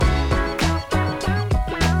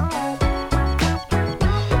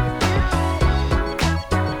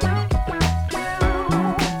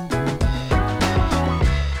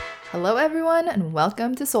and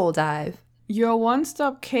welcome to Soul Dive. Your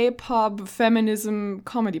one-stop K-pop feminism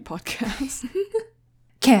comedy podcast.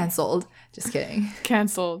 Cancelled. Just kidding.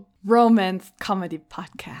 Cancelled. Romance comedy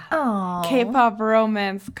podcast. Oh. K-pop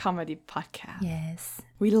romance comedy podcast. Yes.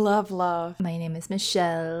 We love love. My name is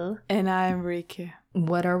Michelle. And I'm Riki.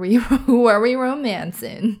 Who are we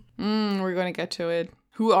romancing? We're gonna get to it.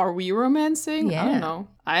 Who are we romancing? Yeah. I don't know.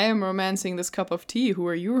 I am romancing this cup of tea. Who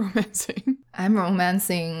are you romancing? I'm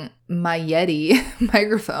romancing my Yeti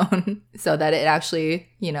microphone so that it actually,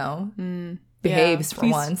 behaves for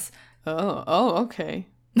once. Oh, okay.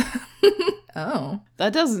 Oh.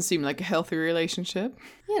 That doesn't seem like a healthy relationship.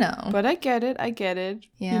 But I get it.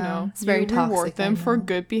 Yeah, it's very you reward toxic, them for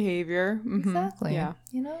good behavior. Mm-hmm. Exactly. Yeah.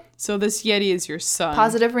 So So this Yeti is your son.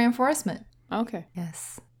 positive reinforcement. Okay.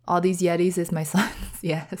 Yes. All these Yetis is my sons.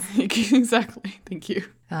 Yes. Exactly. Thank you.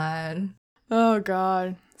 Oh,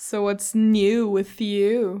 God. So what's new with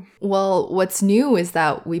you? Well, what's new is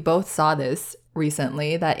that we both saw this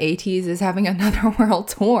recently, that ATEEZ is having another world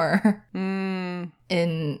tour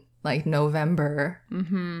in like November.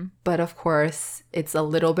 Mm-hmm. But of course, it's a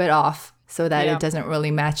little bit off so that Yeah. it doesn't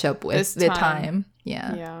really match up with This the time. time.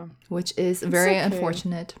 Yeah. Yeah. Which is very okay.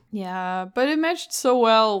 unfortunate. Yeah, but it matched so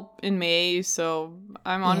well in May, so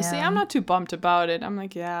I'm honestly, Yeah. I'm not too bummed about it. I'm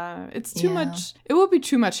like, yeah, it's too Yeah. much. It will be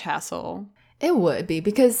too much hassle. It would be,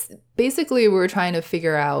 because basically we were trying to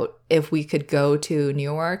figure out if we could go to New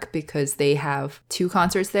York because they have 2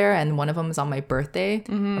 concerts there and one of them is on my birthday.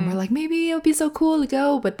 And we're like, maybe it would be so cool to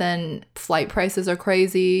go, but then flight prices are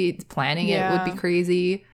crazy. Planning it would be Yeah.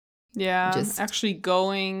 crazy. Yeah, Just- actually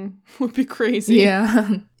going would be crazy. Yeah,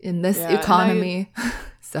 in this Yeah, and economy.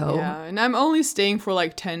 So, Yeah, and I'm only staying for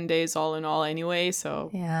like 10 days all in all anyway, so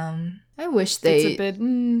yeah. I wish it's they a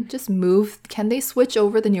bit... just move. Can they switch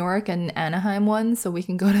over the New York and Anaheim one so we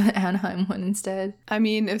can go to the Anaheim one instead? I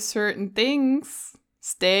mean, if certain things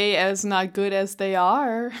stay as not good as they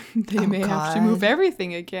are, they Oh, may have to God. move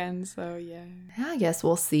everything again. So yeah, Yeah, I guess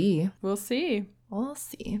we'll see. we'll see. We'll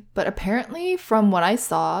see. But apparently, from what I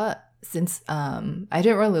saw, since I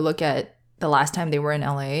didn't really look at the last time they were in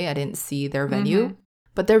LA, I didn't see their venue. Mhm.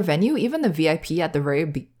 But their venue, even the VIP at the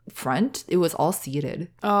very front, it was all seated.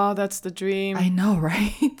 Oh, that's the dream. I know,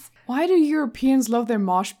 right? Why do Europeans love their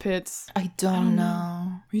mosh pits? I don't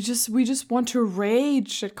know. We just want to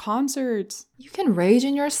rage at concerts. You can rage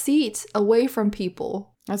in your seat away from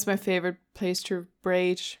people. That's my favorite place to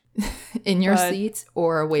rage. In your But seat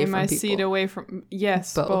or away In from my people. seat away from...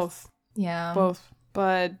 Yes, Both. both. Yeah. Both.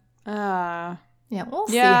 But, Yeah, we'll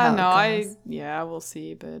see yeah, how no, it goes. we'll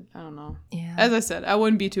see, but I don't know. Yeah. As I said, I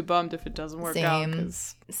wouldn't be too bummed if it doesn't work out, Same.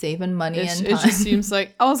 because Saving money it and time. just seems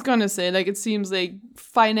like, I was gonna say, like, it seems like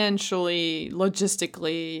financially,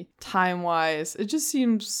 logistically, time-wise, it just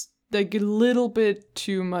seems like a little bit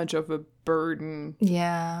too much of a burden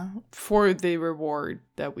Yeah, for the reward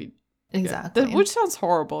that we get. exactly. Which sounds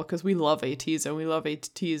horrible, because we love ATEEZ and we love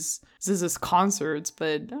ATEEZ's concerts,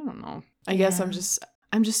 but I don't know. I guess I'm just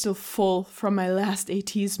still full from my last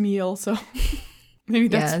ATEEZ meal, so maybe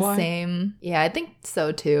that's why. Same. Yeah, I think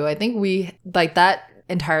so too. I think we, like, that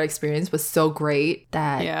entire experience was so great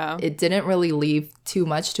that Yeah. it didn't really leave too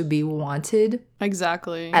much to be wanted,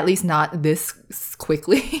 Exactly. at least not this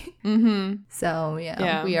quickly. Mm-hmm. So,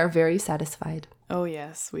 Yeah. we are very satisfied. Oh,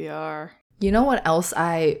 yes, we are. You know what else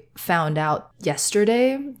I found out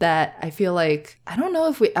yesterday that I feel like, I don't know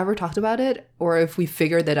if we ever talked about it or if we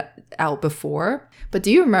figured that out before, but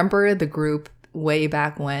do you remember the group way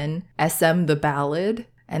back when, SM The Ballad,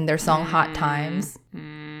 and their song Hot Times?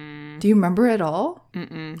 Do you remember it all?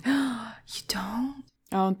 Mm-mm. You don't?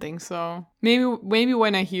 I don't think so. Maybe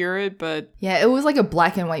when I hear it, but Yeah, it was like a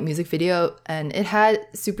black and white music video, and it had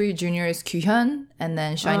Super Junior's Kyuhyun and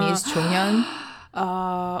then Shiny's Chunghyun,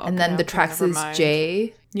 and then the tracks is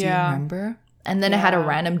J. Do Yeah. you remember? And then it had a Yeah.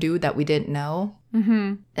 random dude that we didn't know.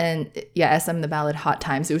 Mm-hmm. And yeah, SM The Ballad Hot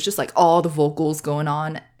Times. It was just like all the vocals going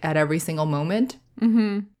on at every single moment.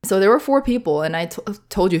 Mm-hmm. So there were 4 people, and I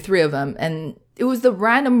told you 3 of them. And it was the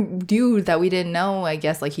random dude that we didn't know. I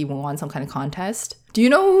guess like he won some kind of contest. Do you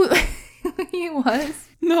know who he was?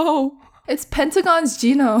 No. It's Pentagon's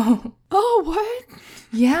Gino. Oh, what?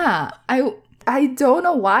 Yeah, I don't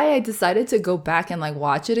know why I decided to go back and like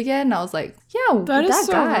watch it again. I was like, yeah, That is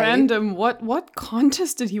so guy. random. What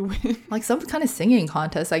contest did he win? Like some kind of singing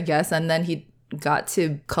contest, I guess. And then he got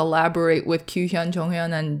to collaborate with Kyuhyun,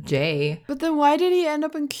 Jonghyun, and Jay. But then why did he end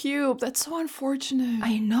up in Cube? That's so unfortunate.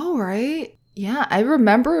 I know, right? Yeah, I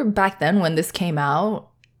remember back then when this came out,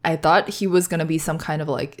 I thought he was going to be some kind of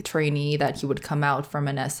like trainee that he would come out from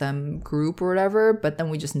an SM group or whatever, but then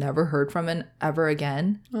we just never heard from him ever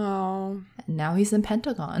again. Oh. And now he's in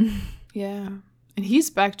Pentagon. Yeah. And he's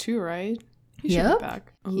back too, right? He should Yep. be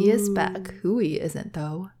back. He is Ooh. back. Hui isn't,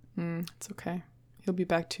 though. It's okay. He'll be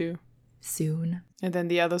back too. Soon. And then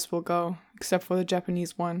the others will go, except for the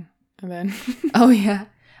Japanese one. And then... Oh, yeah.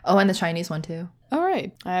 Oh, and the Chinese one, too. All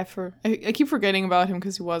right. I keep forgetting about him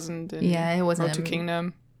because he wasn't in It wasn't Road to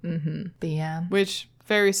Kingdom. Mm-hmm. But yeah. Which,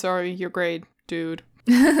 very sorry, you're great, dude.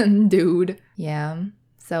 Dude. Yeah.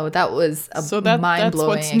 So that was a mind-blowing that's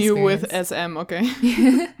what's new with experience. SM, okay?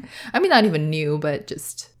 I mean, not even new, but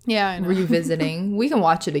just Yeah, I know. revisiting. We can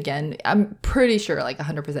watch it again. I'm pretty sure, like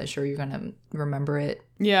 100% sure you're going to remember it.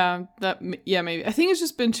 Yeah, maybe. I think it's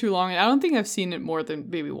just been too long. I don't think I've seen it more than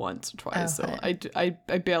maybe once or twice. Okay. So I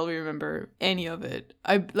barely remember any of it.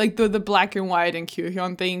 I like the black and white and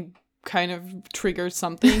Kyuhyun thing kind of triggered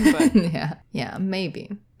something, but yeah, maybe.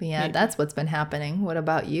 But yeah, Maybe. that's what's been happening. What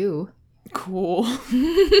about you? cool.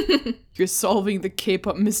 You're solving the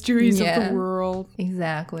K-pop mysteries of the world.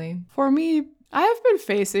 Exactly. For me, I have been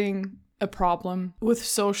facing a problem with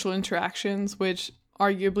social interactions, which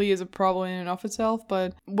arguably is a problem in and of itself.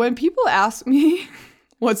 But when people ask me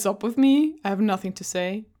what's up with me, I have nothing to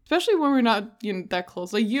say. Especially when we're not, that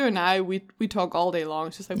close. Like you and I, we talk all day long.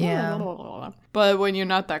 It's just like, blah, blah, blah, blah. But when you're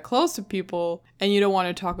not that close to people and you don't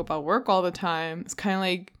want to talk about work all the time, it's kind of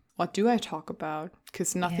like, what do I talk about?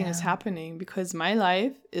 Because nothing is happening. Because my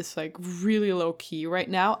life is like really low key right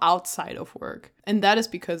now outside of work. And that is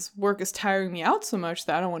because work is tiring me out so much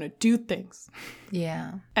that I don't want to do things.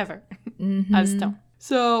 Yeah. Ever. Mm-hmm. I just don't.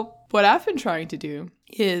 So what I've been trying to do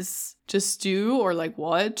is just do or like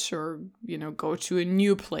watch or, go to a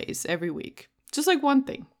new place every week. Just like one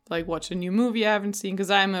thing. Like watch a new movie I haven't seen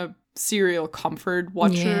because I'm a serial comfort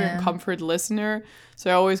watcher and comfort listener. So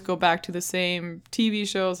I always go back to the same TV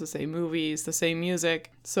shows, the same movies, the same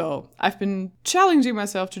music. So I've been challenging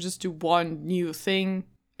myself to just do one new thing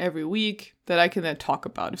every week that I can then talk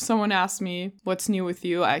about. If someone asks me what's new with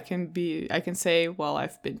you, I can say, well,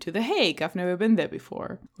 I've been to The Hague. I've never been there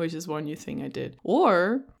before, which is one new thing I did.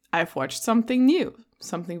 Or I've watched something new,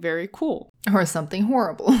 something very cool. Or something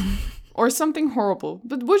horrible. Or something horrible,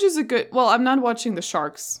 but which is I'm not watching The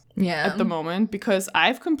Sharks at the moment because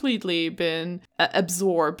I've completely been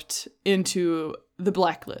absorbed into The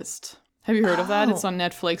Blacklist. Have you heard of that? It's on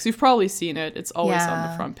Netflix. You've probably seen it. It's always on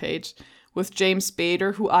the front page with James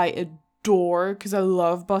Spader, who I adore because I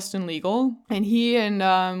love Boston Legal. And he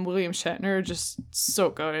and William Shatner are just so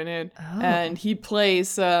good in it. Oh. And he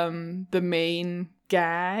plays the main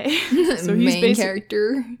guy. So he's main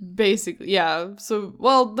character. Basically, yeah. So,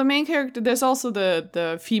 the main character, there's also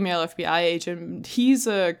the female FBI agent. He's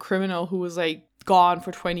a criminal who was like gone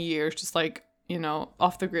for 20 years, just like,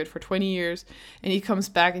 off the grid for 20 years. And he comes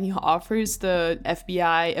back and he offers the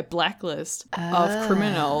FBI a blacklist of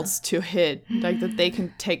criminals to hit, like that they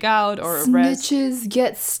can take out or arrest. Snitches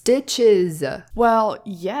get stitches. Well,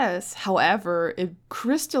 yes. However, it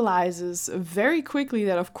crystallizes very quickly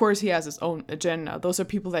that, of course, he has his own agenda. Those are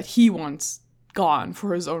people that he wants gone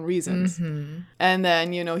for his own reasons. Mm-hmm. And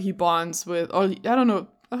then, he bonds with, or I don't know,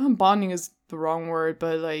 bonding is the wrong word,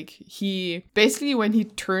 but like he basically, when he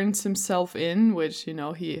turns himself in, which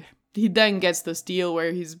he then gets this deal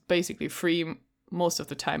where he's basically free most of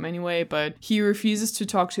the time anyway, but he refuses to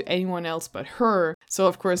talk to anyone else but her. So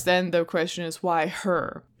of course then the question is, why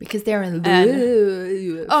her? Because they're in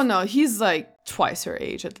love. Oh no, he's like twice her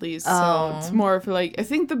age at least. So it's more of like, I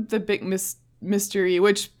think the big mystery,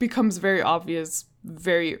 which becomes very obvious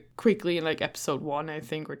very quickly in like episode 1, I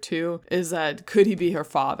think, or 2, is that could he be her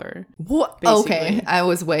father? What? Okay, I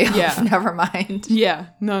was way off. Never mind. Yeah,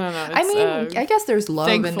 no. I mean, I guess there's love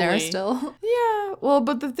in there still. Yeah, well,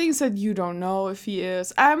 but the thing is that you don't know if he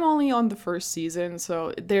is. I'm only on the first season,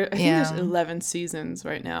 so I think there's 11 seasons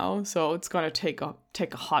right now, so it's gonna take a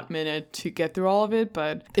hot minute to get through all of it,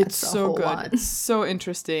 but it's so good. Lot. It's so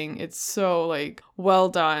interesting. It's so like well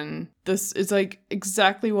done. This is like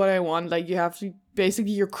exactly what I want. Like you have to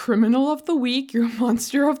basically your criminal of the week, your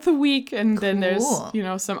monster of the week, and then there's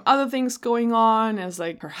some other things going on as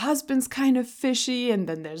like her husband's kind of fishy, and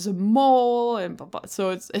then there's a mole and blah, blah. So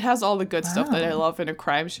it has all the good stuff that I love in a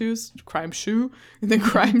crime show. So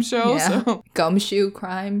Gumshoe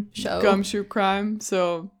crime.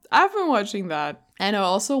 So I've been watching that, and I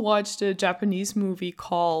also watched a Japanese movie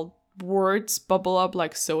called Words Bubble Up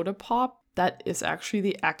Like Soda Pop. That is actually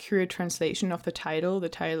the accurate translation of the title. The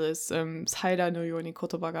title is Saira no you ni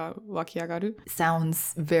kotoba ga wakiagaru.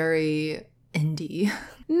 Sounds very indie.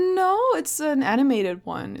 No, it's an animated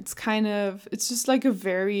one. It's just like a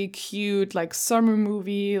very cute, like summer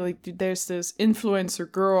movie. Like there's this influencer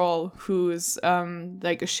girl who's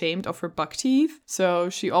like ashamed of her buck teeth. So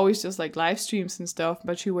she always does like live streams and stuff,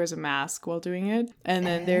 but she wears a mask while doing it. And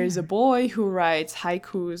then there's a boy who writes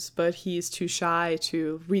haikus, but he's too shy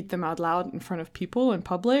to read them out loud in front of people in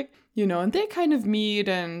public, and they kind of meet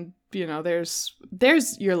and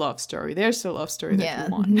there's your love story. There's the love story that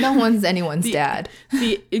you want. No one's anyone's dad.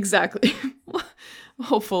 Exactly.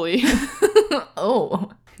 Hopefully.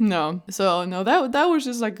 Oh. No. So no, that was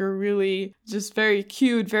just like a really just very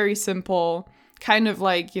cute, very simple, kind of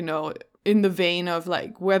like, in the vein of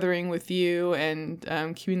like Weathering with You and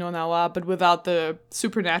Kimi no Na wa, but without the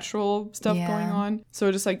supernatural stuff going on. So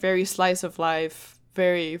just like very slice of life.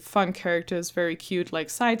 Very fun characters, very cute, like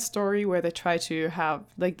side story where they try to have,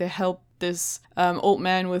 like they help this old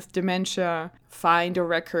man with dementia find a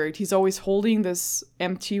record. He's always holding this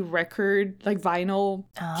empty record, like vinyl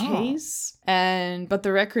case, but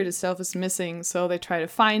the record itself is missing. So they try to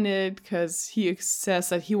find it because he says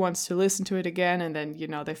that he wants to listen to it again. And then,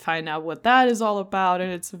 they find out what that is all about.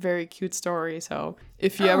 And it's a very cute story. So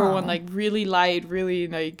if you ever want like really light, really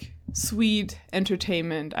like sweet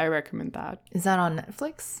entertainment, I recommend that. Is that on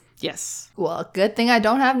Netflix? Yes. Well, good thing I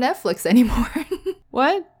don't have Netflix anymore.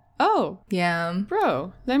 What? Oh. Yeah.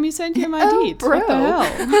 Bro, let me send you my deets. Bro. What the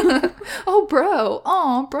hell? Oh, bro.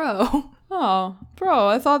 Oh, bro. Oh, bro,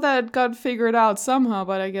 I thought that got figured out somehow,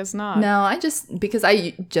 but I guess not. No, because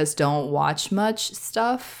I just don't watch much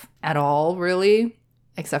stuff at all, really,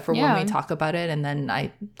 except for when we talk about it and then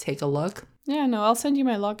I take a look. Yeah, no, I'll send you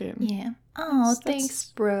my login. Yeah. Oh,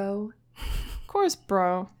 thanks, bro. Of course,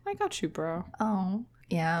 bro. I got you, bro. Oh,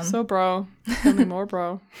 yeah. So, bro, tell me more,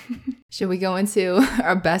 bro. Should we go into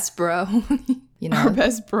our best bro? Our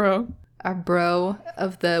best bro. Our bro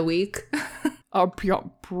of the week. Our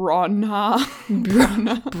brona.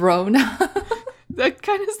 Brona. That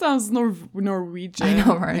kind of sounds Norwegian. I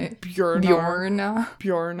know, right?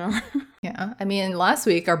 Bjornar. Yeah. I mean, last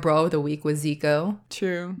week, our bro of the week was Zico.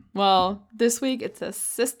 True. Well, this week, it's a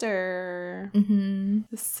sister.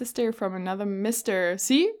 Mm-hmm. A sister from another mister.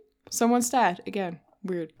 See? Someone's dad. Again.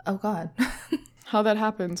 Weird. Oh, God. How that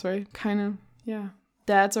happens, right? Kind of, yeah.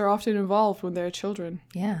 Dads are often involved when they're children.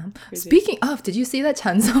 Yeah. Crazy. Speaking of, did you see that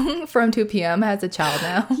Chansung from 2PM has a child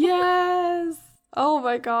now? Yes. Oh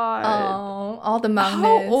my god. Oh, all the magnets.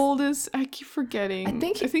 How old is... I keep forgetting. I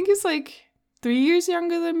think he's like 3 years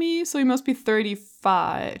younger than me, so he must be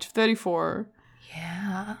 34.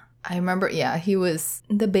 Yeah. I remember, he was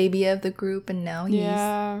the baby of the group, and now he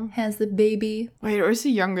has the baby. Wait, or is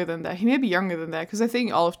he younger than that? He may be younger than that, because I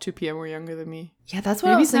think all of 2PM were younger than me. Yeah, that's what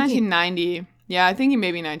maybe I was thinking. 1990. Yeah, I think he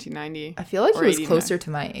may be 1990. I feel like he was closer to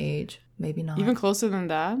my age. Maybe not. Even closer than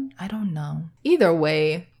that? I don't know. Either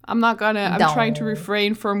way. I'm trying to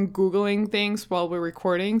refrain from Googling things while we're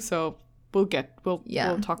recording, so we'll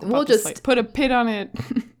talk about this later. Put a pit on it.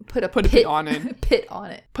 Put a pit on it. Pit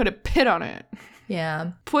on it. Put a pit on it.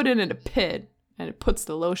 Yeah. Put it in a pit, and it puts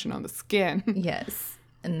the lotion on the skin. Yes.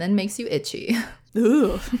 And then makes you itchy.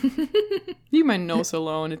 Ugh. Leave my nose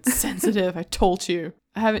alone. It's sensitive. I told you.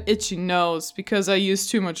 I have an itchy nose because I use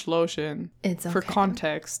too much lotion. It's okay. For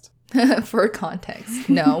context. For context.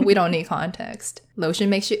 No, we don't need context. Lotion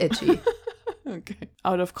makes you itchy. Okay.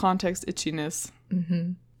 Out of context itchiness.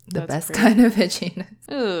 Mm-hmm. The best kind of itchiness.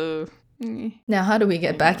 Ugh. Now, how do we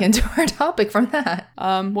get back into our topic from that?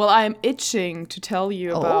 Well, I am itching to tell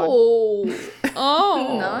you about...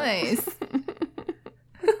 Oh, nice.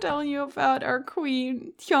 Tell you about our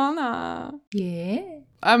queen, Hyuna. Yeah.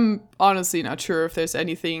 I'm honestly not sure if there's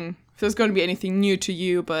going to be anything new to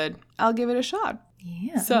you, but I'll give it a shot.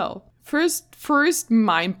 Yeah. So, first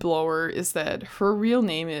mind blower is that her real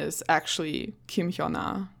name is actually Kim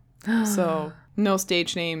Hyuna. So, no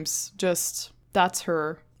stage names, just that's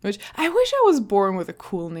her. Which I wish I was born with a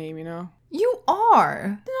cool name, You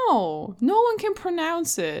are. No one can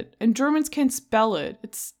pronounce it, and Germans can't spell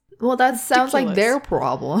it. Well, that sounds like their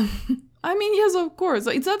problem. I mean, yes, of course.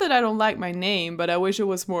 It's not that I don't like my name, but I wish it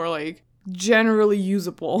was more generally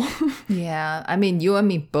usable. Yeah, I mean, you and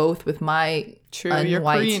me both with my your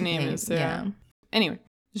Korean name is there. Yeah. Anyway,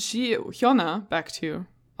 Hyuna, back to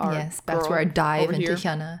our back to our dive into here.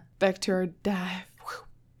 Hyuna. Back to our dive.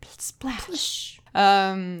 Splash.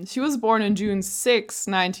 She was born on June 6,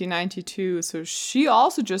 1992, so she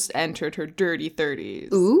also just entered her dirty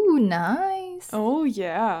 30s. Ooh, nice. Oh,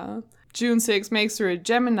 yeah. June 6 makes her a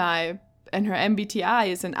Gemini, and her MBTI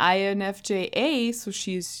is an INFJA, so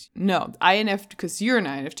INF, because you're an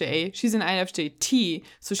INFJA. She's an INFJT,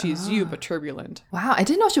 so she's you, but turbulent. Wow, I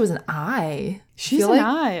didn't know she was an I. She's an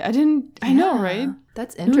I. I know, right?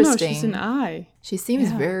 That's interesting. No, she's an I. She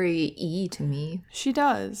seems very E to me. She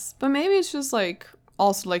does. But maybe it's just like,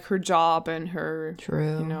 also like her job and her,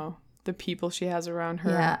 the people she has around her.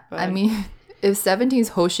 Yeah, but, I mean, if 17's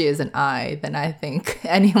Hoshi is an I, then I think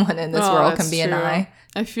anyone in this world can be an I.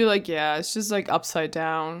 I feel like, it's just like upside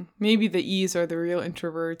down. Maybe the E's are the real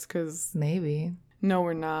introverts, because... Maybe. No,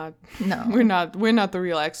 we're not. No. We're not the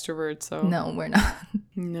real extroverts, so... No, we're not.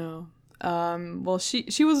 No. Well,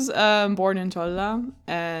 she was born in Tolla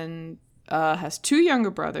and has 2 younger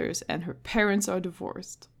brothers, and her parents are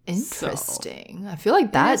divorced. Interesting. So, I feel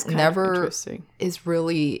like that never is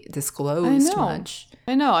really disclosed much.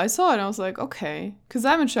 I know. I saw it and I was like, okay. Because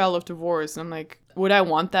I'm a child of divorce. And I'm like, would I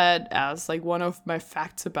want that as like one of my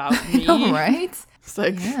facts about me? know, right? It's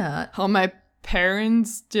like how my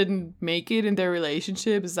parents didn't make it in their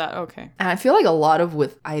relationship. Is that okay? And I feel like a lot of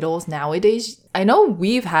with idols nowadays, I know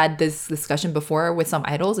we've had this discussion before with some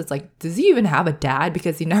idols. It's like, does he even have a dad?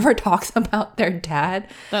 Because he never talks about their dad.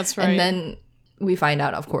 That's right. And then we find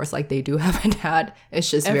out, of course, like they do have a dad. It's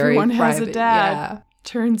just Everyone very private. has a dad. Yeah.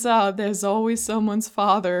 Turns out there's always someone's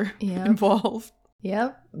father involved.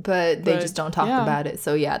 Yep. But they just don't talk about it.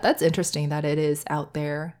 So yeah, that's interesting that it is out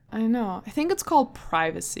there. I know. I think it's called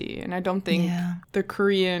privacy. And I don't think the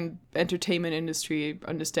Korean entertainment industry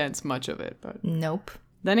understands much of it. But nope.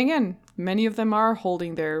 Then again, many of them are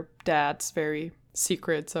holding their dads very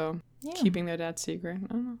secret. So keeping their dads secret.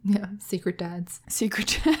 I don't know. Yeah. Secret dads.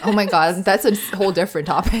 Secret dads. Oh my God. That's a whole different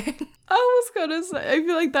topic. I was gonna say, I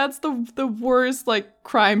feel like that's the worst like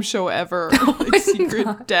crime show ever. Oh like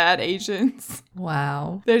secret dad agents.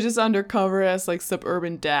 Wow. They're just undercover as like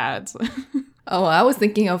suburban dads. Oh, I was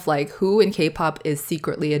thinking of like who in K-pop is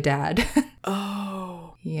secretly a dad.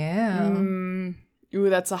 Oh. Yeah. Ooh,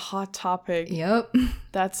 that's a hot topic. Yep.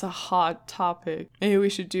 That's a hot topic. Maybe we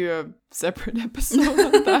should do a separate episode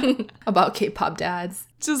on that. About K-pop dads.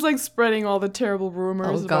 Just like spreading all the terrible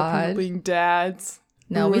rumors about people being dads.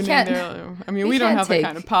 No, we can't. We don't have that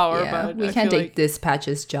kind of power, but we can't take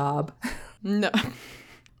Dispatch's job. No.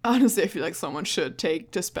 Honestly, I feel like someone should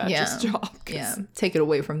take Dispatch's job. Yeah, take it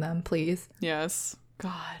away from them, please. Yes.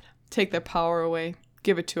 God. Take their power away.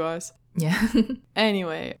 Give it to us. Yeah.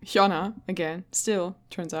 Anyway, Hyuna, again, still,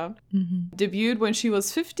 turns out, debuted when she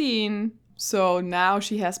was 15. So now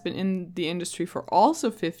she has been in the industry for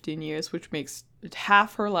also 15 years, which makes it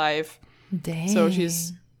half her life. Dang. So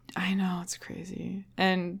I know, it's crazy.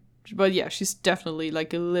 But yeah, she's definitely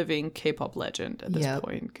like a living K-pop legend at this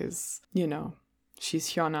point because, she's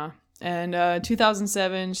Hyuna. And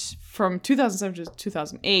 2007, from 2007 to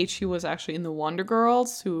 2008, she was actually in the Wonder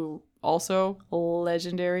Girls, who also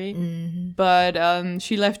legendary. But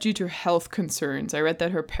she left due to health concerns. I read that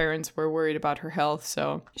her parents were worried about her health,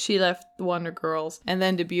 so she left the Wonder Girls and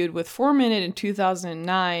then debuted with 4 Minute in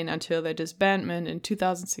 2009 until their disbandment in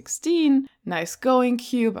 2016. Nice going,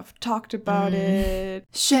 Cube. I've talked about it.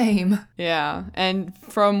 Shame. Yeah, and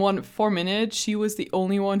from 4 Minute, she was the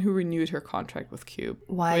only one who renewed her contract with Cube.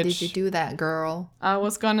 Why did you do that, girl? I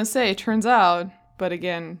was gonna say, turns out. But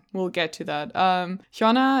again, we'll get to that.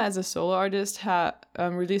 Hyuna, as a solo artist,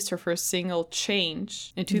 released her first single,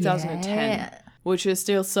 Change, in 2010, which is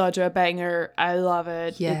still such a banger. I love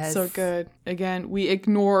it. Yes. It's so good. Again, we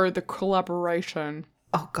ignore the collaboration.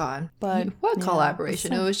 Oh, God. But what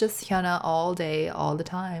collaboration? It was just Hyuna all day, all the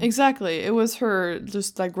time. Exactly. It was her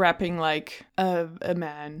just like rapping like a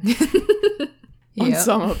man on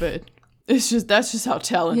some of it. That's just how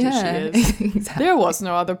talented she is. Exactly. There was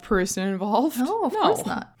no other person involved. No, of course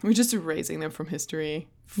not. We're just erasing them from history.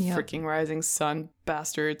 Freaking Rising Sun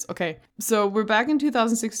bastards. Okay, so we're back in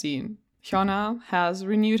 2016. Hyuna has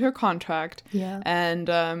renewed her contract. Yeah. And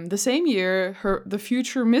the same year, the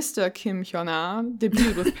future Mr. Kim Hyuna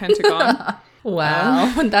debuted with Pentagon.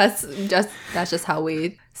 Wow. That's just how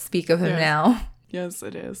we speak of him now. Yes,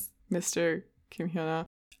 it is. Mr. Kim Hyuna.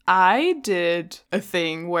 I did a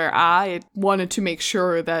thing where I wanted to make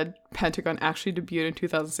sure that Pentagon actually debuted in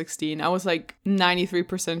 2016. I was like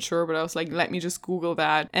 93% sure, but I was like, let me just Google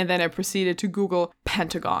that. And then I proceeded to Google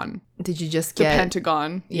Pentagon. Did you just get... The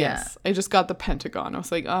Pentagon. Yeah. Yes. I just got the Pentagon. I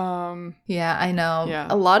was like, Yeah, I know. Yeah.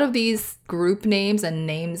 A lot of these group names and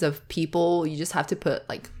names of people, you just have to put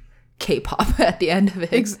like K-pop at the end of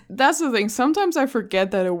it. That's the thing. Sometimes I forget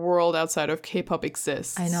that a world outside of K-pop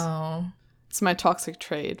exists. I know. It's my toxic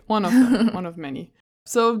trait. One of them. One of many.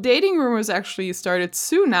 So dating rumors actually started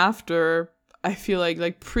soon after, I feel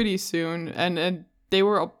like pretty soon. And they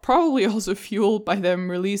were probably also fueled by them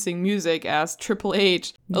releasing music as Triple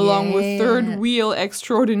H, along with third wheel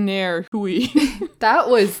extraordinaire Hui. That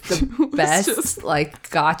was the best like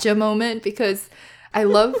gotcha moment, because I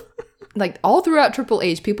love like all throughout Triple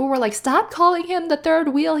H, people were like, stop calling him the third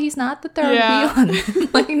wheel. He's not the third wheel.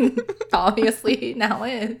 And, like, obviously he now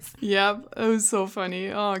is. Yep. It was so funny.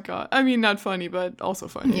 Oh, God. I mean, not funny, but also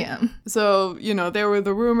funny. Yeah. So, there were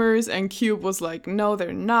the rumors, and Cube was like, no,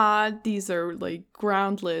 they're not. These are like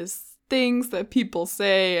groundless things that people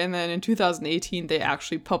say. And then in 2018, they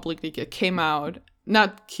actually publicly came out.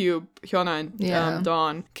 Not Cube, Hyuna and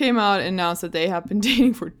Dawn came out and announced that they have been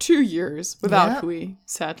dating for 2 years without Hui,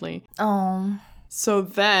 sadly. Oh. So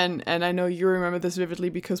then, and I know you remember this vividly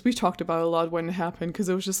because we talked about it a lot when it happened, because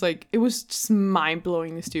it was just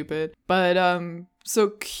mind-blowingly stupid. But so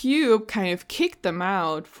Cube kind of kicked them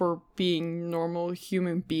out for being normal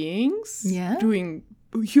human beings. Yeah. Doing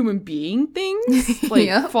human being things,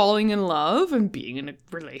 like falling in love and being in a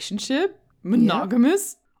relationship,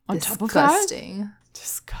 monogamous. On top of that,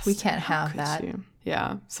 disgusting. We can't have that.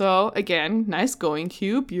 Yeah. So again, nice going,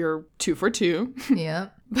 Cube. You're 2 for 2. Yeah.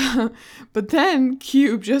 But then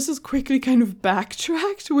Cube just as quickly kind of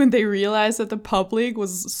backtracked when they realized that the public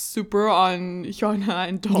was super on Hyuna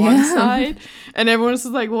and Dawn's side, and everyone was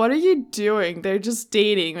like, "What are you doing? They're just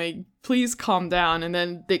dating. Like, please calm down." And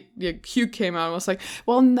then Cube came out and was like,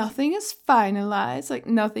 "Well, nothing is finalized. Like,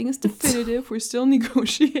 nothing is definitive. We're still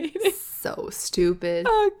negotiating." So stupid.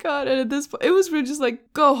 Oh God! And at this point, it was really just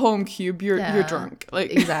like, "Go home, Cube. You're drunk."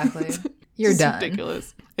 Like, exactly. You're done.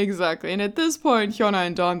 Ridiculous. Exactly. And at this point, Hyuna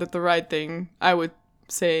and Dawn did the right thing, I would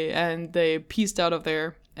say, and they pieced out of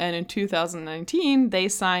there. And in 2019, they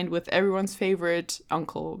signed with everyone's favorite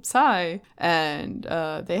Uncle Psy. And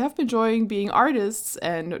they have been enjoying being artists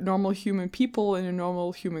and normal human people in a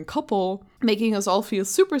normal human couple, making us all feel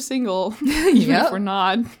super single, even if we're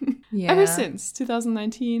not, ever since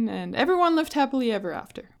 2019. And everyone lived happily ever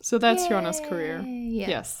after. So that's Hyona's career.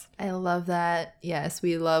 Yes. I love that. Yes,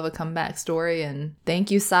 we love a comeback story. And thank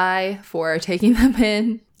you, Psy, for taking them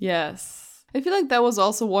in. Yes. I feel like that was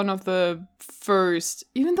also one of the first,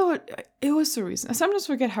 even though it was so recent. I sometimes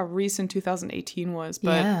forget how recent 2018 was,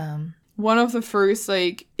 but one of the first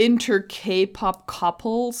like inter K-pop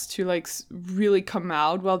couples to like really come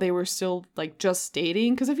out while they were still like just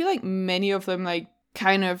dating. Because I feel like many of them like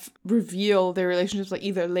kind of reveal their relationships like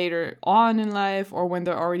either later on in life or when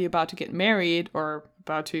they're already about to get married or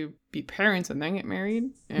about to be parents and then get married,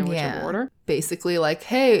 in whichever order. Basically like,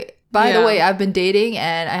 hey, by the way, I've been dating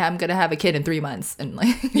and I'm going to have a kid in 3 months. And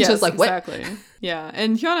like, just like, what? Exactly. Yeah.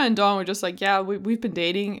 And Hyuna and Dawn were just like, we've been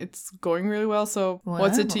dating. It's going really well. So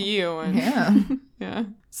what's it to you? And yeah.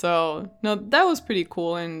 So no, that was pretty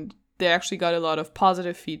cool. And they actually got a lot of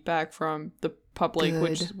positive feedback from the public,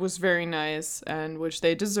 which was very nice and which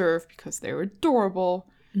they deserve because they were adorable.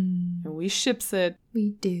 And we ships it.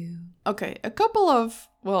 We do. Okay, a couple of,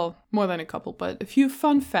 well, more than a couple, but a few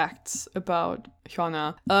fun facts about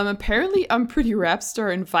Hyuna. Apparently, Pretty Rap Star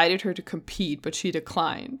invited her to compete, but she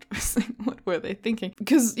declined. I was like, what were they thinking?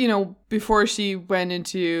 Because, before she went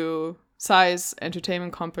into Psy's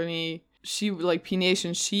entertainment company, she, like P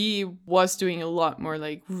Nation, she was doing a lot more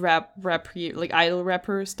like rap, like idol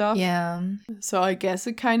rapper stuff. Yeah. So I guess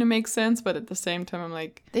it kind of makes sense, but at the same time, I'm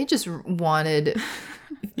like, they just wanted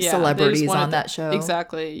celebrities on that show.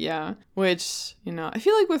 Exactly. Yeah. Which, I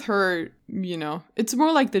feel like with her, it's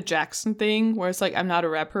more like the Jackson thing where it's like, I'm not a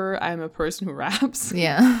rapper, I'm a person who raps.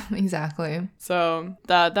 Yeah, exactly. So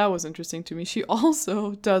that was interesting to me. She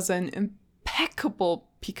also does an impeccable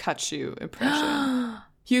Pikachu impression.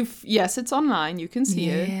 Yes, it's online. You can see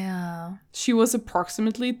it. Yeah. She was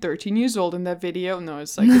approximately 13 years old in that video. No,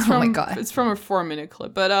 it's like it's from my God. It's from a 4-minute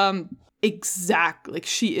clip. But exactly, like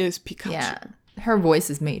she is Pikachu. Yeah. Her voice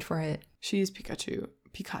is made for it. She is Pikachu.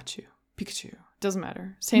 Doesn't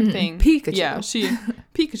matter. Same thing. Pikachu. Yeah,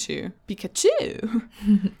 Pikachu.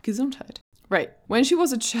 Gesundheit. Right. When she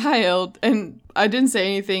was a child, and I didn't say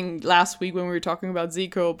anything last week when we were talking about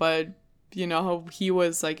Zico, but how he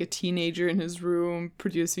was like a teenager in his room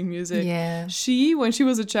producing music. Yeah. When she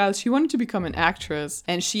was a child, she wanted to become an actress,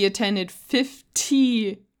 and she attended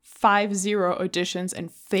 50 auditions and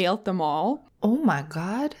failed them all. Oh my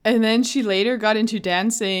God. And then she later got into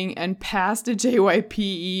dancing and passed a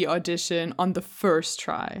JYPE audition on the first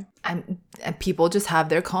try. And people just have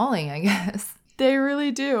their calling, I guess. They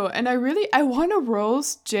really do. And I want to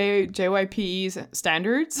roast JYPE's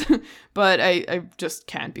standards, but I just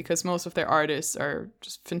can't because most of their artists are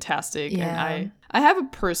just fantastic. Yeah. And I have a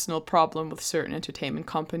personal problem with certain entertainment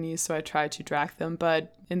companies, so I try to drag them.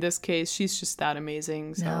 But in this case, she's just that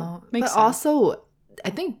amazing. So makes sense. Also, I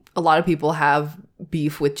think a lot of people have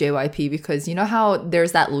beef with JYP because you know how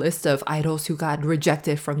there's that list of idols who got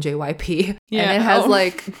rejected from JYP, Yeah. and it has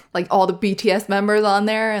like all the BTS members on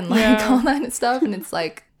there and like Yeah. all that stuff, and it's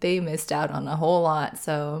like they missed out on a whole lot.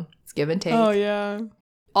 So it's give and take. Oh, yeah.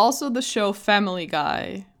 Also, the show Family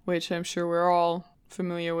Guy, which I'm sure we're all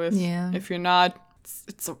familiar with. Yeah. If you're not,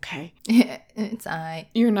 it's okay. It's I.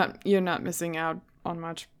 You're not missing out on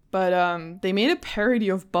much. But they made a parody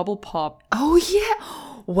of Bubble Pop. Oh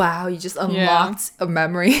yeah! Wow, you just unlocked a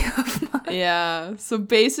memory of mine. Yeah. So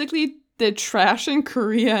basically, they're trashing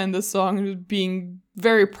Korea and the song is being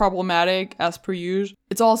very problematic as per usual.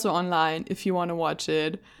 It's also online if you want to watch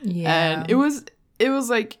it. Yeah. And it was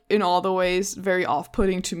like in all the ways very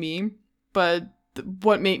off-putting to me. But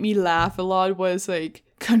what made me laugh a lot was like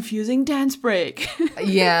confusing dance break.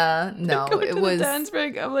 Yeah, no, Go to it the was. dance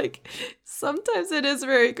break. I'm like, sometimes it is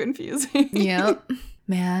very confusing. Yep.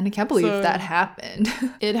 Man, I can't believe So- that happened.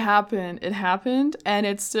 It happened, and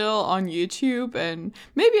it's still on YouTube. And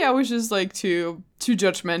maybe I was just like too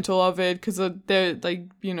judgmental of it because they're like,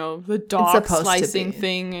 you know, the dog supposed to slicing be.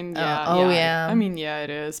 thing, and yeah. I mean, yeah, it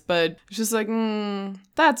is, but it's just like,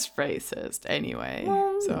 that's racist anyway.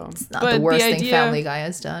 So It's not but the worst thing idea- Family Guy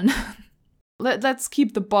has done. Let's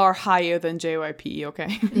keep the bar higher than JYP,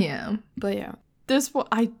 okay? Yeah. But yeah, this one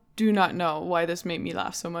I do not know why this made me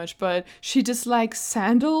laugh so much, but she dislikes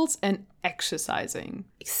sandals and exercising.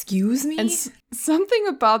 Excuse me? And something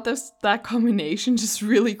about that combination just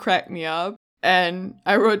really cracked me up. And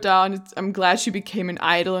I wrote down, I'm glad she became an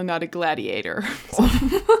idol and not a gladiator.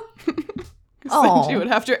 Because then she Oh. would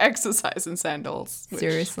have to exercise in sandals. which-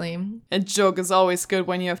 Seriously. A joke is always good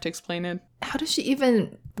when you have to explain it. How does she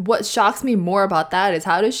even... What shocks me more about that is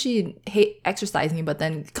how does she hate exercising but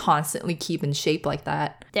then constantly keep in shape like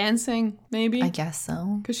that? Dancing, maybe? I guess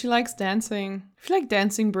so. Because she likes dancing. I feel like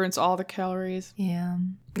dancing burns all the calories. Yeah.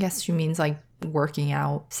 I guess she means like working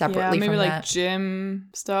out Yeah, separately maybe from like that. gym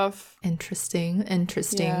stuff. Interesting.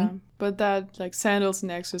 Yeah, but that like sandals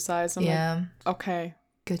and exercise, I'm Yeah. like, okay,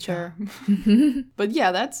 Good sure. job. But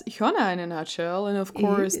yeah, that's Hyuna in a nutshell. And of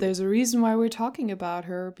course, there's a reason why we're talking about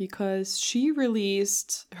her, because she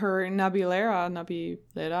released her Nabilera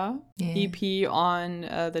Yeah. EP on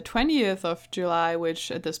the 20th of July,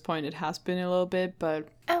 which at this point it has been a little bit, but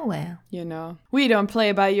Oh well. you know, we don't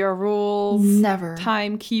play by your rules. Never.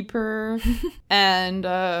 Timekeeper. And,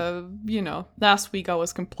 you know, last week I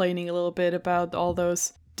was complaining a little bit about all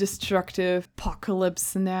those destructive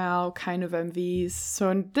apocalypse now kind of MVs.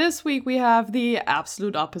 So this week we have the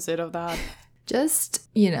absolute opposite of that. Just,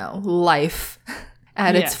 life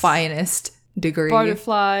at its Yes. finest degree.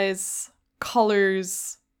 Butterflies,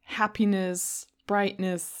 colors, happiness,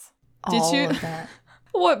 brightness. Did All you? of that.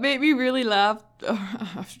 What made me really laugh?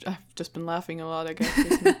 I've just been laughing a lot, I guess.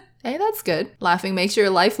 recently. Hey, that's good. Laughing makes your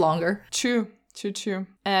life longer. True.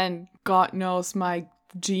 And God knows my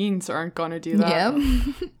genes aren't gonna do that.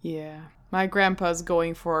 Yeah. Yeah. My grandpa's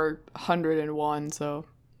going for 101, so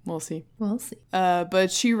we'll see. We'll see.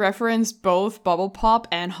 But she referenced both Bubble Pop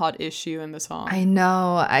and Hot Issue in the song. I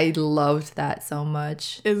know. I loved that so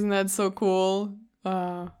much. Isn't that so cool?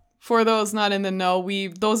 For those not in the know,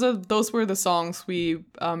 those were the songs we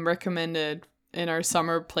recommended in our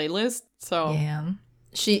summer playlist. So Yeah.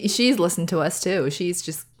 She's listened to us too. She's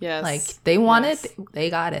just yes, like, they want yes. it, they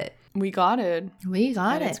got it. we got it. We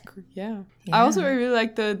got And it. yeah. Yeah. I also really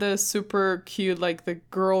like the super cute, like the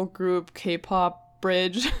girl group K-pop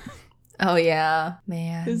bridge. Oh yeah.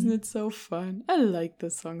 Man. Isn't it so fun? I like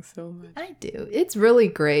this song so much. I do. It's really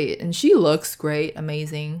great. And she looks great.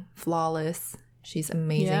 Amazing. Flawless. She's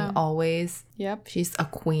amazing Yeah. always. Yep. She's a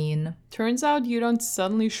queen. Turns out you don't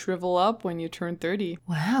suddenly shrivel up when you turn 30.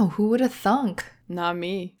 Wow, who would have thunk? Not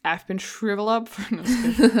me. I've been shrivel up for no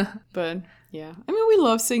skin. But yeah. I mean, we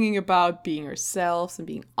love singing about being ourselves and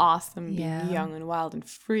being awesome, being Yeah. young and wild and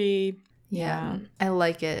free. Yeah, I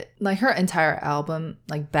like it. Like her entire album,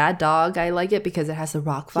 like Bad Dog, I like it because it has the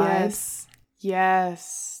rock vibes.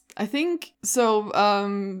 Yes. I think so.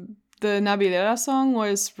 The Nabilera song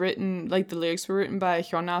was written, like the lyrics were written by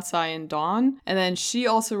Hyuna, Sai, and Dawn. And then she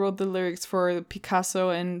also wrote the lyrics for Picasso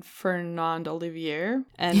and Fernand Olivier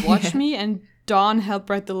and Watch Me. And Dawn helped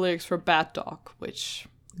write the lyrics for Bad Dog, which,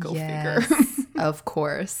 go figure. Of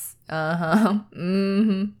course.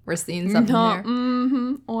 We're seeing something there.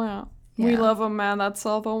 Oh, yeah. We Yeah. love a man that's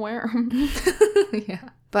self-aware. Yeah.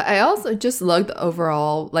 But I also just love the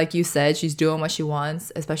overall, like you said, she's doing what she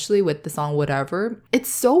wants, especially with the song Whatever. It's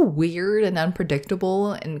so weird and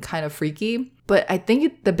unpredictable and kind of freaky. But I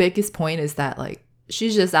think the biggest point is that, like,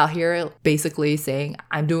 she's just out here basically saying,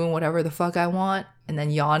 I'm doing whatever the fuck I want. And then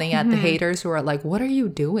yawning at the haters who are like, what are you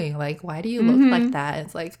doing? Like, why do you look like that?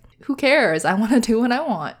 It's like, who cares? I want to do what I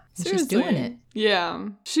want. She's doing it. Yeah,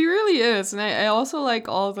 she really is. And I also like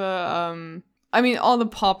all the, all the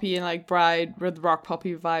poppy and like Bride, Red Rock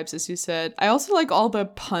poppy vibes, as you said. I also like all the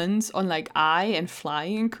puns on like I and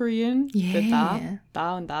flying in Korean. Yeah. The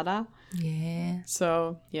da and dada. Yeah.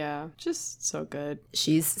 So, yeah, just so good.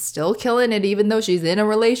 She's still killing it even though she's in a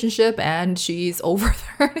relationship and she's over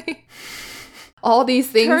 30. All these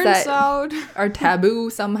things Turns that out are taboo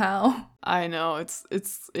somehow. I know,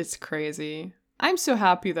 it's crazy. I'm so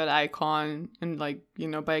happy that iKON and like, you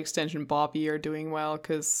know, by extension Bobby are doing well,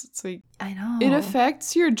 because it's like, I know. it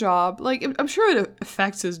affects your job. Like, I'm sure it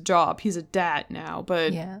affects his job. He's a dad now,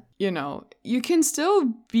 but you know, you can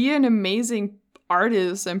still be an amazing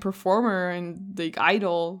artist and performer and like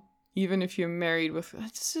idol even if you're married with,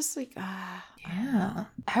 it's just like yeah,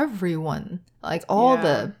 everyone, like all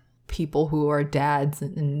the people who are dads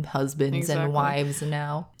and husbands and wives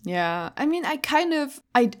now. Yeah, I mean, I kind of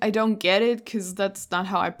I don't get it, because that's not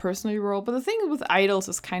how I personally roll. But the thing with idols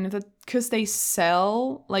is kind of that, because they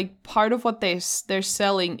sell, like, part of what they're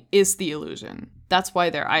selling is the illusion. That's why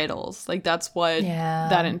they're idols. Like, that's what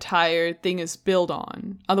that entire thing is built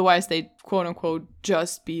on. Otherwise, they'd quote unquote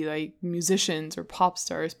just be like musicians or pop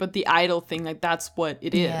stars. But the idol thing, like, that's what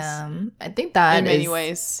it is. Yeah, I think that in many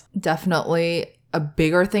ways definitely a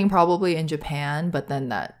bigger thing probably in Japan, but then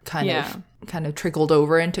that kind of trickled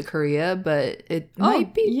over into Korea, but it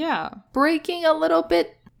might be breaking a little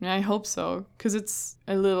bit. I hope so, because it's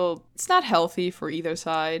not healthy for either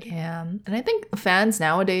side. Yeah, and I think fans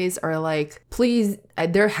nowadays are like, please,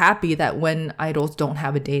 they're happy that when idols don't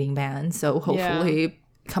have a dating ban, so hopefully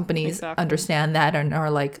companies understand that and are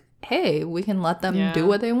like, hey, we can let them do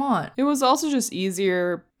what they want. It was also just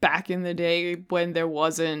easier back in the day when there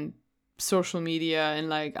wasn't social media and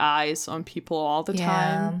like eyes on people all the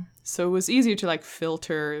time, so it was easier to like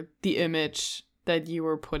filter the image that you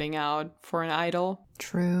were putting out for an idol.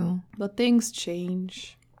 True. But things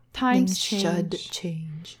change. Times should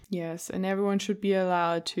change. Yes, and everyone should be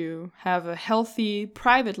allowed to have a healthy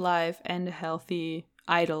private life and a healthy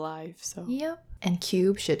idol life. So yep. And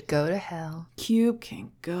Cube should go to hell. Cube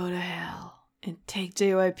can go to hell and take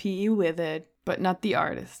JYP with it, but not the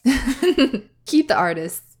artist. Keep the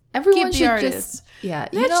artists. Everyone should artists.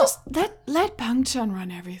 Let Bangchan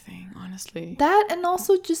run everything, honestly. That, and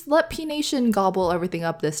also just let P Nation gobble everything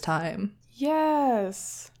up this time.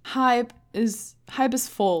 Yes. Hype is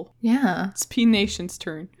full. Yeah. It's P Nation's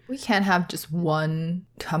turn. We can't have just one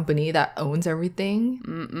company that owns everything.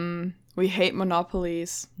 Mm-mm. We hate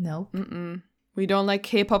monopolies. Nope. Mm-mm. We don't like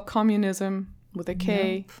K-pop communism with a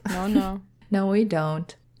K. Nope. No. No, we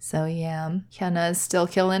don't. So yeah, Hyuna is still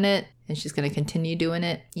killing it, and she's going to continue doing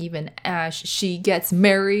it even as she gets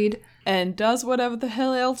married. And does whatever the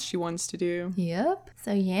hell else she wants to do. Yep.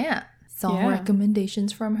 So yeah, song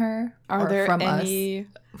recommendations from her. Are there from any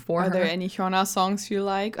Hyuna songs you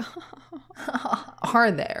like? Are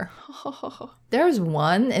there? There's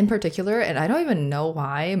one in particular, and I don't even know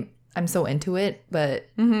why I'm so into it, but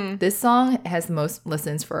this song has the most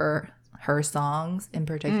listens for her songs in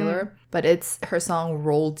particular, but it's her song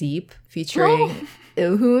Roll Deep featuring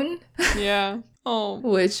Ilhoon. Yeah. Oh.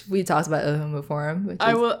 Which we talked about Ilhoon before.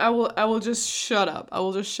 I will just shut up. I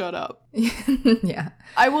will just shut up. Yeah.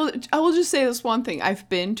 I will just say this one thing. I've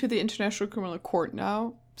been to the International Criminal Court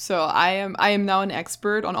now. So I am now an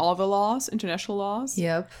expert on all the laws, international laws.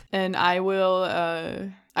 Yep. And I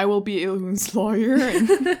will be Ilhoon's lawyer.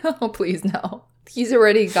 Oh, please no. He's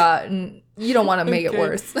already gotten... You don't want to make it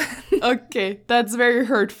worse. Okay, that's very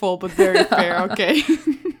hurtful, but very fair. Okay.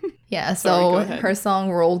 Yeah, so her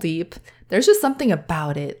song Roll Deep, there's just something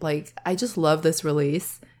about it. Like, I just love this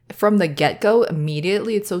release. From the get-go,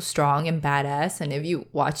 immediately it's so strong and badass. And if you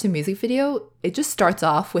watch the music video, it just starts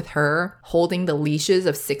off with her holding the leashes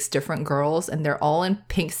of 6 different girls, and they're all in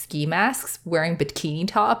pink ski masks wearing bikini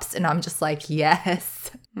tops. And I'm just like, yes.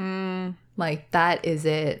 Like, that is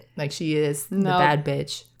it. Like, she is the bad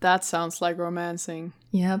bitch. That sounds like romancing.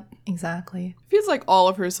 Yep, exactly. It feels like all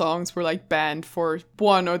of her songs were like banned for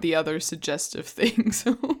one or the other suggestive things.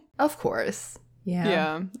 Of course. Yeah.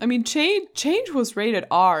 Yeah. I mean, Change was rated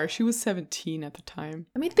R. She was 17 at the time.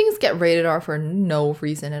 I mean, things get rated R for no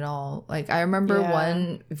reason at all. Like, I remember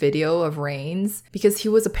one video of Reigns, because he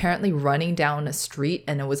was apparently running down a street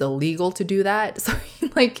and it was illegal to do that. So,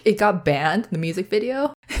 like, it got banned, the music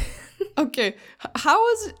video. Okay,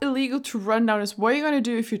 how is it illegal to run down this? What are you gonna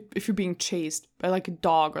do if you're being chased by like a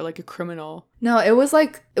dog or like a criminal? No, it was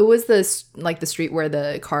the street where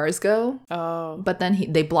the cars go. Oh, But then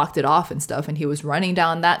they blocked it off and stuff, and he was running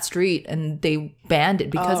down that street, and they banned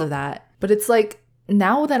it because of that. But it's like,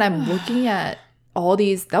 now that I'm looking at all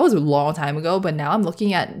these, that was a long time ago, but now I'm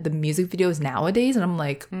looking at the music videos nowadays, and I'm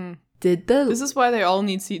like, this is why they all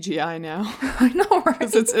need CGI now. I know, right?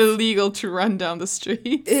 Because it's illegal to run down the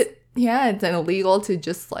street. It's illegal to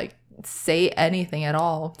just like say anything at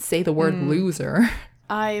all. Say the word loser.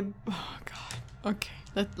 Oh God.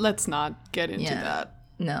 Okay, let's not get into that.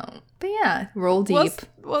 No, but yeah, roll deep.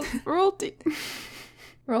 Roll deep.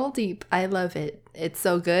 Roll deep. I love it. It's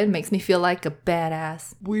so good. Makes me feel like a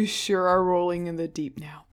badass. We sure are rolling in the deep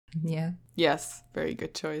now. Yeah. Yes, very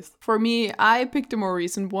good choice. For me, I picked a more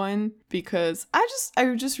recent one because I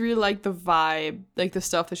just really like the vibe, like the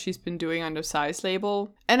stuff that she's been doing under Psy's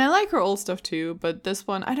label. And I like her old stuff too, but this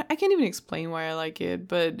one, I can't even explain why I like it,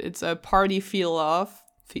 but it's a Party Feel Off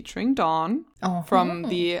featuring Dawn from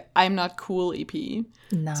the I'm Not Cool EP.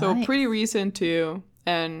 Nice. So pretty recent too.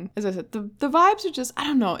 And as I said, the vibes are just, I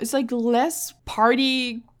don't know, it's like less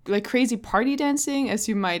party, like crazy party dancing as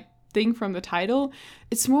you might think from the title.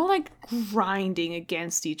 It's more like grinding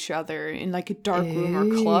against each other in like a dark room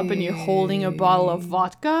or club, and you're holding a bottle of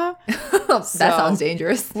vodka. That sounds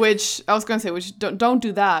dangerous. Which I was gonna say, don't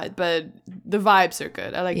do that, but the vibes are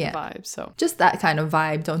good. I like the vibes. So just that kind of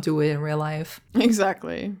vibe. Don't do it in real life.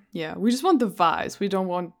 Exactly. Yeah, we just want the vibes. We don't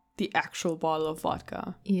want the actual bottle of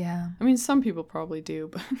vodka. Yeah. I mean, some people probably do,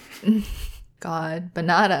 but God, but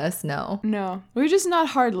not us, no. No. We're just not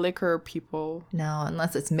hard liquor people. No,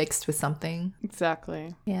 unless it's mixed with something.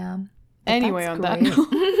 Exactly. Yeah. But anyway, on that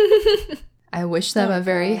note. I wish them a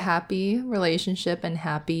very happy relationship and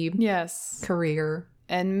happy career.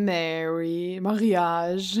 And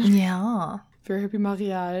mariage. Yeah. Very happy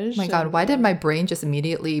mariage. Oh my God, why did my brain just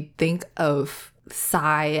immediately think of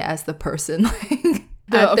Psy as the person like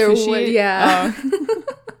the officiate? Yeah.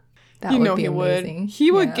 That would be he amazing. He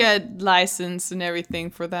would get licensed and everything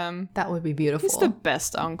for them. That would be beautiful. He's the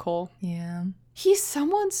best uncle. Yeah. He's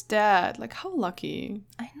someone's dad. Like, how lucky.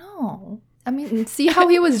 I know. I mean, see how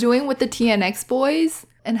he was doing with the TNX boys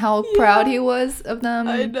and how proud he was of them?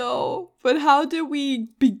 I know. But how did we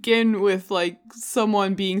begin with, like,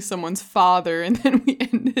 someone being someone's father, and then we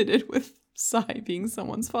ended it with Psy being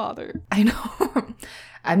someone's father? I know.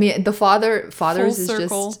 I mean, the fathers is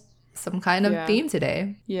circle. Just some kind of theme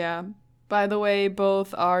today. Yeah. By the way,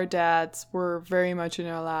 both our dads were very much in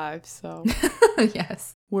our lives, so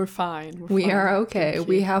yes, we're fine. We are okay.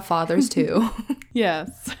 We have fathers too.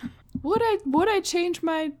 Yes. Would I change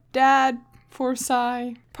my dad for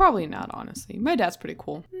Psy? Probably not, honestly. My dad's pretty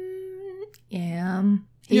cool. Yeah.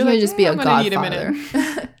 He would just be a godfather.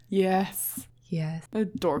 Yes. Yes. The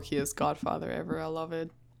dorkiest godfather ever. I love it.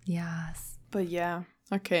 Yes. But yeah.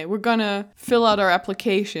 Okay, we're gonna fill out our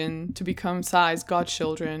application to become Psy's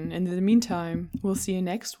godchildren. And in the meantime, we'll see you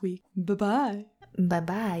next week. Bye-bye.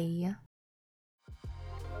 Bye-bye.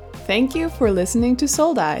 Thank you for listening to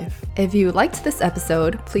Soul Dive. If you liked this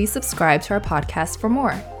episode, please subscribe to our podcast for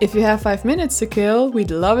more. If you have 5 minutes to kill,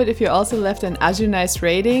 we'd love it if you also left an nice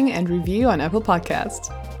rating and review on Apple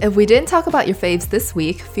Podcasts. If we didn't talk about your faves this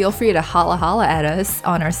week, feel free to holla at us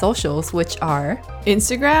on our socials, which are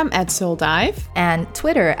Instagram @SoulDive and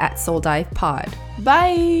Twitter @SoulDivePod.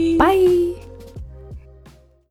 Bye! Bye!